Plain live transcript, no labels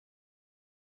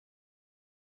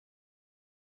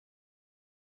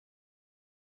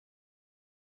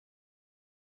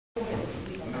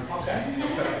Okay.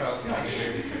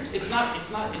 It's not,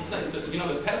 you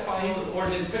know, the pedophile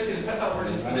ordinance, especially the pedophile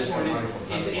ordinance and this ordinance,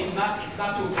 it's not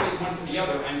to equate one to the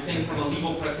other. I'm saying from a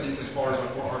legal precedent as far as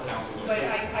our counsel goes. But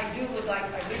I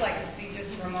would like to speak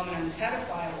just for a moment on the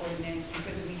pedophile ordinance,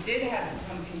 because we did have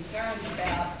some concerns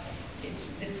about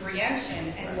the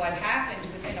preemption and what happened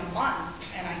within a month.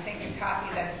 And I think a copy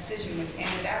of that decision was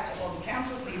handed out to all the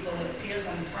council people. It appears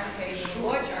on the front page of the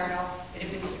Law Journal. It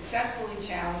had been successfully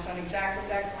challenged on exactly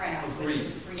that ground. Agreed. It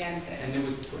was preempted. And there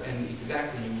was, and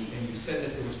exactly, and you said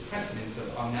that there was precedence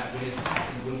on that when it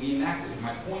happened, when we enacted it.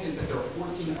 My point is that there are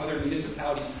 14 other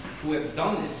municipalities who have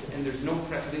done this, and there's no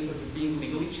precedence of it being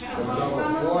legally challenged. There's over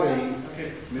 40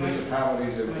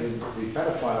 municipalities that did the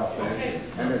pedophile thing,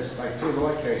 and there's like 2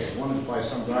 law cases. One is by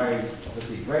some guy with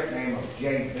the great name of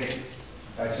J.B.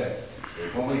 That's it.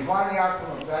 When we find the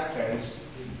outcome of that case,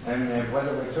 and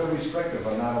whether we're too restrictive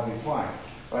or not, it'll be fine.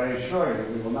 But I assure you,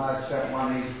 we will not accept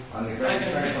money on the great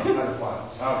train of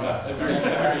pedophiles. How's that?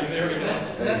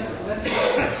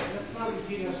 Let's not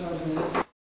repeat ourselves.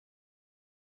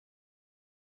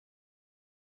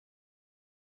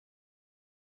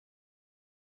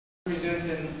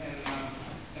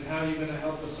 And how are you going to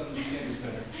help us understand this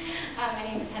better? My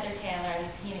name is Heather Taylor. I'm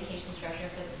the communications director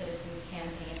for the Citizens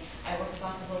Campaign. I work with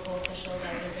lots of local officials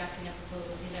as they're drafting up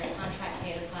proposals, either a contract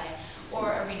pay-to-play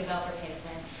or a redeveloper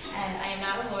pay-to-play. And I am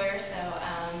not a lawyer, so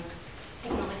I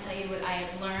can only tell you what I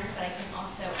have learned, but I can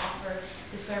also offer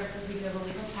the services. We do have a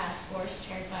legal task force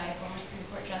chaired by former Supreme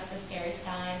Court Justice Gary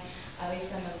Stein. We have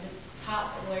some of the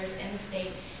top lawyers in the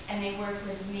state, and they work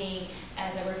with me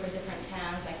as I work with different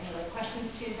towns. I can relay questions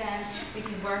to them. We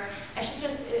can work.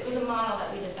 It was a model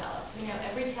that we developed. You know,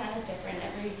 every town is different.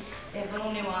 They have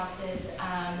little nuances.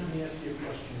 Let me ask you a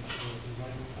question, a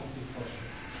pointed question.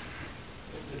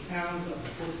 The towns of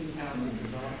the 14 towns that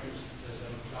developed this as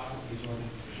a property zoning,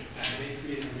 and they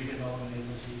created a redevelopment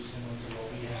agency similar to what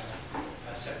we have,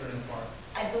 separate and apart.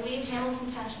 I believe Hamilton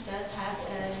Township does have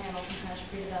a Hamilton Township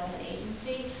redevelopment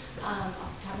agency. Off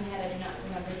the top of my head, I do not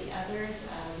remember the others.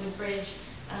 Woodbridge.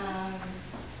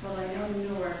 Well, I know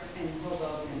Newark and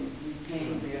Hoboken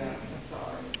retain the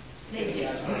authority. They do.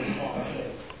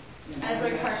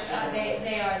 Asbury Park,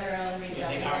 they are their own redevelopment.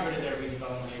 Yeah, they got rid of their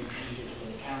redevelopment agency to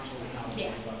the council.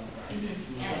 Yeah.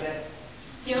 Mm-hmm.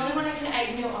 The only one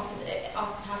I know off the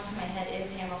top of my head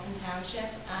is Hamilton Township.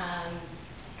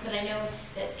 But I know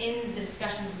that in the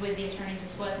discussions with the attorneys,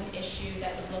 this was an issue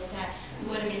that was looked at.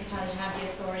 Would a municipality have the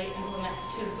authority to implement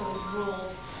to impose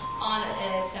rules on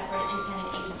a separate independent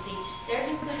agency? Their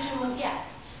conclusion was yes.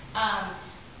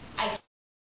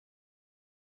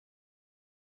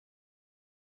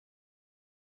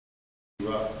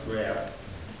 Rough draft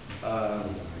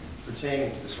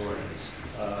pertaining to this ordinance.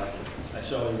 I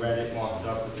certainly read it, marked it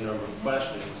up with a number of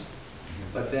questions.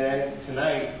 But then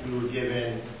tonight we were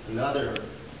given another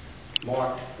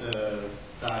marked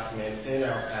document in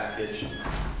our package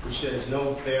which says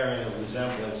no bearing or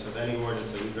resemblance of any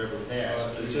ordinance that we've ever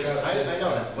passed. I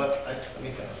know that, but let me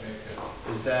finish.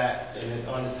 Is that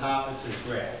on the top it says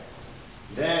draft.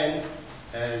 Then,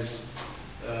 as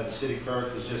the city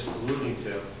clerk was just alluding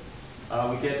to,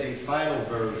 we get a final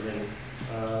version,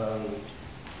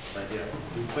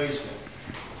 replacement.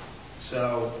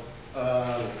 So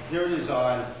here it is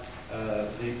on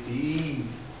the eve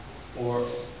or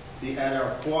at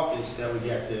our caucus that we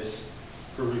get this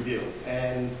for review.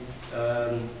 And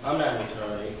I'm not an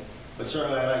attorney, but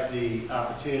certainly I like the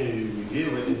opportunity to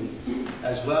review it, and,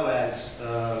 as well as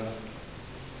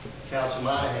Councilor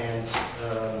Monahan's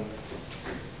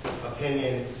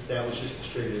opinion that was just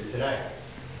distributed tonight.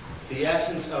 The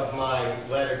essence of my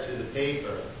letter to the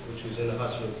paper, which was in the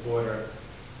Hudson Reporter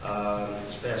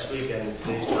this past weekend in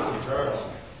today's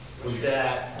Journal, was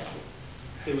that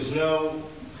there was no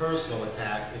personal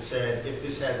attack. It said if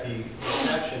this had the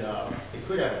perception of, it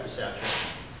could have a perception.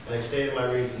 And I stated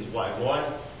my reasons why. One,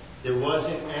 there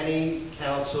wasn't any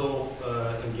council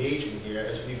engagement here,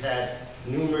 as we've had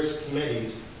numerous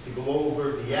committees to go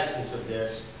over the essence of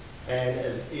this, and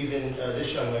as even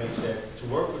this young lady said, to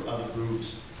work with other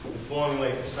groups to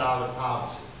formulate a solid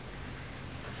policy.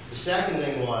 The second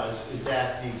thing is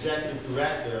that the executive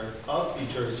director of the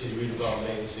Jersey City Redevelopment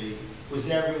Agency was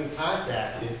never even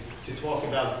contacted to talk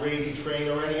about Grady train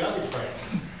or any other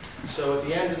train. So at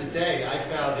the end of the day, I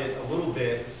found it a little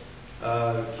bit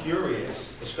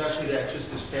curious, especially that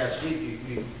just this past week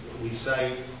we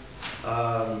cite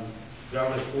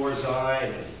Governor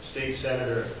Corzine and State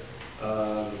Senator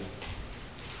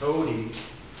Cody,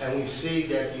 and we see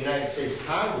that the United States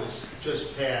Congress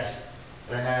just passed,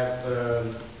 and I have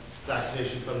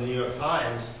documentation from the New York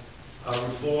Times,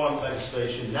 reform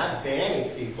legislation not banning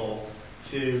people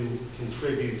to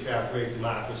contribute to our great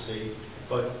democracy,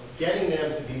 but getting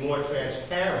them to be more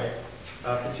transparent,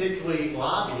 particularly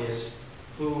lobbyists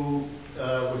who,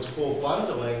 what's called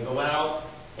bundling, go out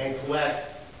and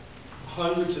collect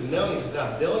hundreds of millions, if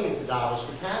not billions of dollars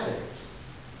for candidates.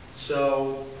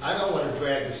 So I don't want to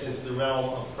drag this into the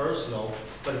realm of personal,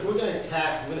 but if we're going to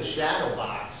attack, we're going to shadow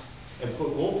box and put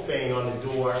wolfbane on the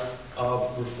door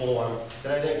of reform,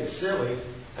 then I think it's silly.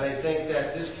 And I think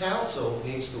that this council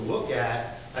needs to look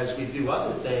at, as we do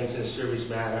other things in a serious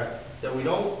manner, that we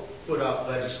don't put up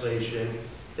legislation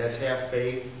that's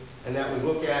half-baked, and that we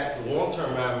look at the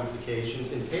long-term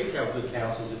ramifications and take our good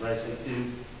council's advice into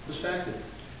perspective.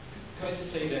 Can I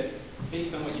just say that,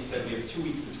 based on what you said, we have 2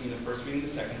 weeks between the first reading and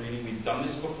the second reading. We've done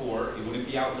this before. It wouldn't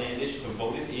be outlandish to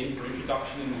vote it in for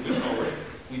introduction and move it forward.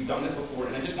 We've done it before,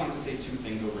 and I just wanted to say 2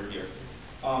 things over here.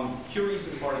 Curious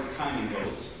as far as the timing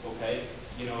goes, okay?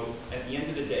 You know, at the end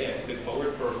of the day, I put it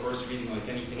forward for a first reading like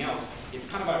anything else. It's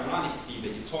kind of ironic, Steve,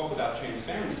 that you talk about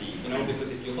transparency, you know, because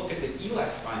if you look at the ELEC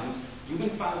filings, you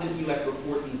haven't filed an ELEC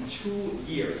report in 2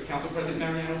 years. Council President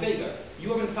Mariano Vega, you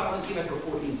haven't filed an ELEC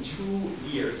report in 2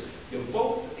 years. You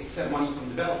both accept money from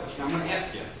developers. Now I'm going to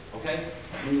ask you, okay?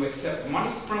 When you accept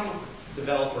money from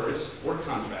developers or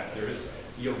contractors,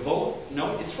 you vote,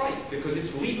 no, it's right, because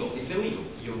it's legal, it's illegal.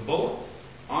 You vote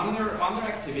on their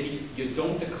activity, you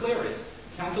don't declare it.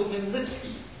 Councilman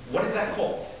Lipsky, what is that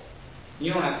called?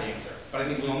 You don't have to answer, but I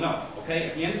think we all know, okay?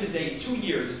 At the end of the day, 2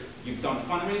 years, you've done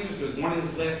fundraisers. There's one in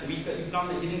this last week that you've done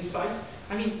that you didn't cite.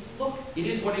 I mean, look, it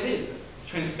is what it is.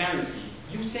 Transparency.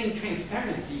 You saying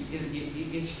transparency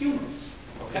is humorous,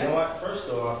 okay? You know what? First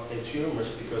off, it's humorous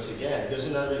because, again, here's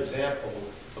another example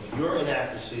of your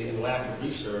inaccuracy and lack of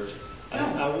research.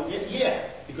 Yeah,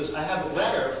 because I have a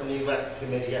letter from the elect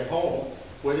committee at home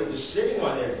where it was sitting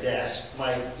on their desk,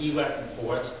 my elect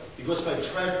reports, because my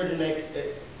treasurer didn't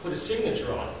put a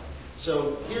signature on it.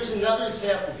 So here's another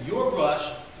example of your rush,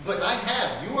 but I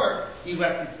have your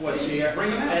elect reports here.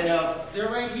 Bring them out. And they're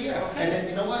right here. Okay. And then,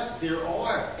 you know what? There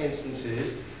are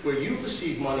instances where you've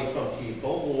received money from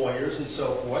people, lawyers and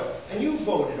so forth, and you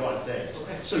voted on things.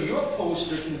 Okay. So your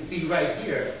poster can be right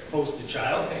here, poster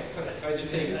child. Okay, can I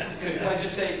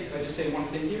just say one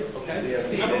thing here,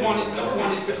 okay? Number one is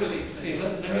because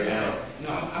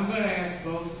I'm going to ask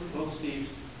both Steves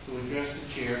to address the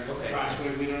chair. Okay. This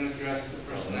way we don't address the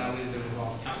personalities that are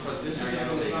involved. This is a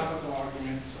philosophical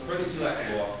argument. For the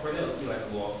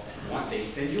elect law, they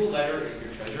send you a letter if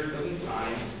your treasurer doesn't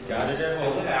sign, Got it at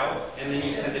home. fill it out, and then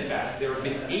you send it back. There have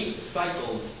been 8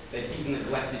 cycles that he's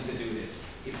neglected to do this.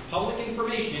 It's public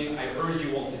information. I urge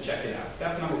you all to check it out.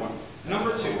 That's number one.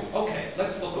 Number 2, okay,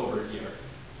 let's look over here.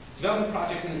 Development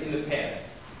project in the pad,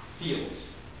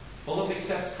 Fields. Bullock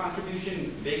accepts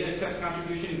contribution, Vega accepts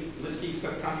contribution, Lipsky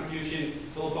accepts contribution,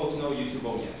 Bullock votes no, you 2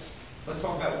 vote yes. Let's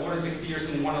talk about Waters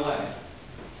McPherson 111.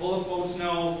 Bullock votes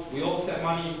no, we all accept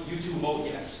money, you 2 vote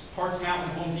yes. Harts Mountain,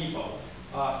 Home Depot,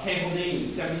 Campbell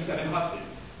Lane, 77 Hudson,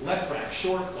 Left Rack,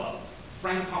 Shore Club,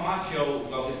 Frank Camacho,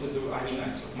 well, this was I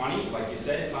took money, like you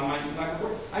said, it's on my black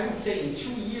report. I would say in 2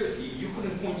 years, Steve, you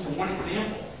couldn't point to one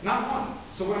example, not one.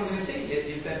 So what I'm going to say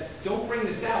is that don't bring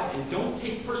this out and don't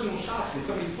take personal shots when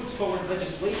somebody puts forward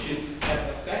legislation that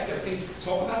affects everything.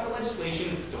 Talk about the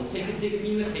legislation, don't take a dig at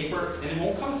me in the paper, and it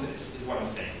won't come to this, is what I'm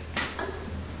saying.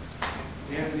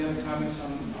 Do you have any other comments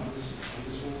on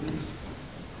this ordinance?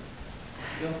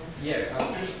 Bill? Yeah,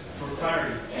 just for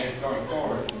clarity and going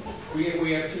forward,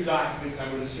 we have 2 documents.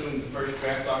 I would assume the first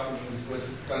draft document was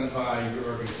done by your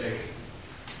organization.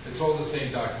 It's all the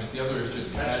same document. The other is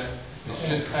just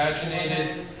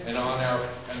paginated and on our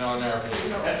page.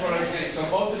 That's what I was saying. So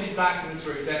both of these documents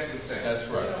are exactly the same. That's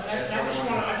right.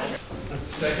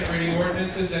 Second reading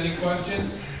ordinances. Any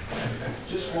questions?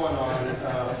 Just one on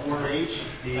 4H,